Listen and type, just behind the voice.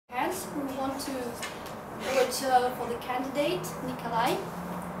to vote for the candidate, Nikolay.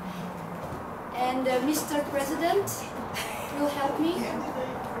 And Mr. President will help me.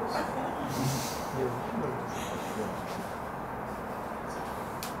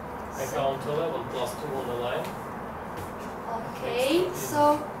 I count 11 plus 2 on the line. Okay,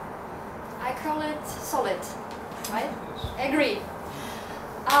 so I call it solid, right? Agree.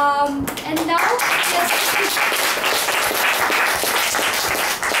 And now, yes,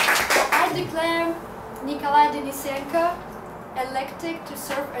 I declare Nikolay Denisenko elected to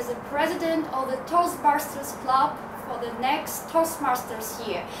serve as the president of the Toastbusters Club for the next Toastmasters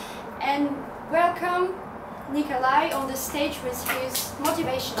year. And welcome Nikolay on the stage with his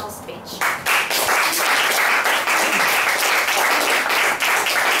motivational speech.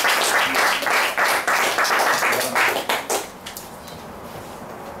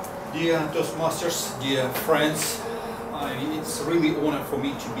 Dear Toastmasters, dear friends, it's really an honor for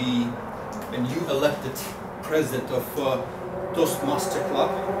me to be a new elected president of Toastmaster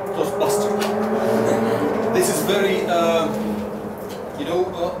Club, Toastbuster. This is very,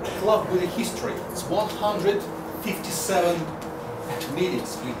 club with a history. It's 157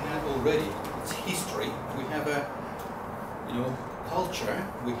 meetings we have already. It's history. We have a, culture.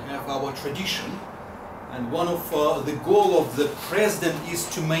 We have our tradition. And one of the goal of the president is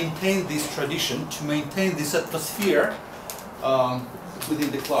to maintain this tradition, to maintain this atmosphere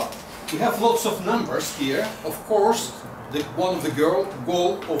within the club. We have lots of numbers here. Of course, one of the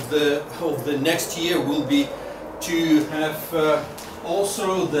goal of the next year will be to have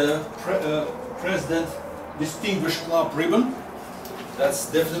also the president distinguished club ribbon. That's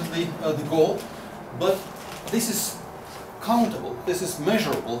definitely the goal. But this is countable. This is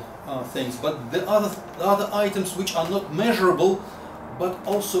measurable things. But the other items which are not measurable, but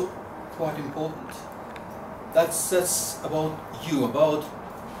also quite important. That's about you, about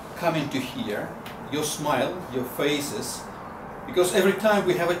coming to here, your smile, your faces, because every time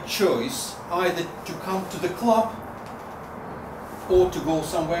we have a choice either to come to the club or to go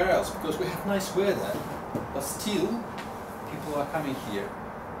somewhere else, because we have nice weather, but still people are coming here.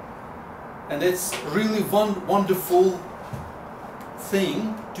 And it's really one wonderful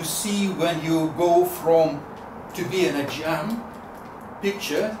thing to see when you go from to be in a jam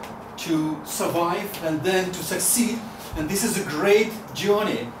picture to survive and then to succeed, and this is a great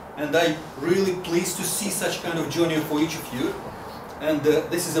journey, and I'm really pleased to see such kind of journey for each of you. And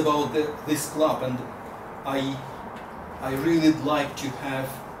this is about this club, and I really like to have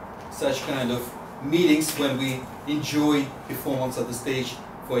such kind of meetings when we enjoy performance at the stage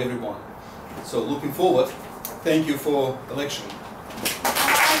for everyone. So looking forward. Thank you for election.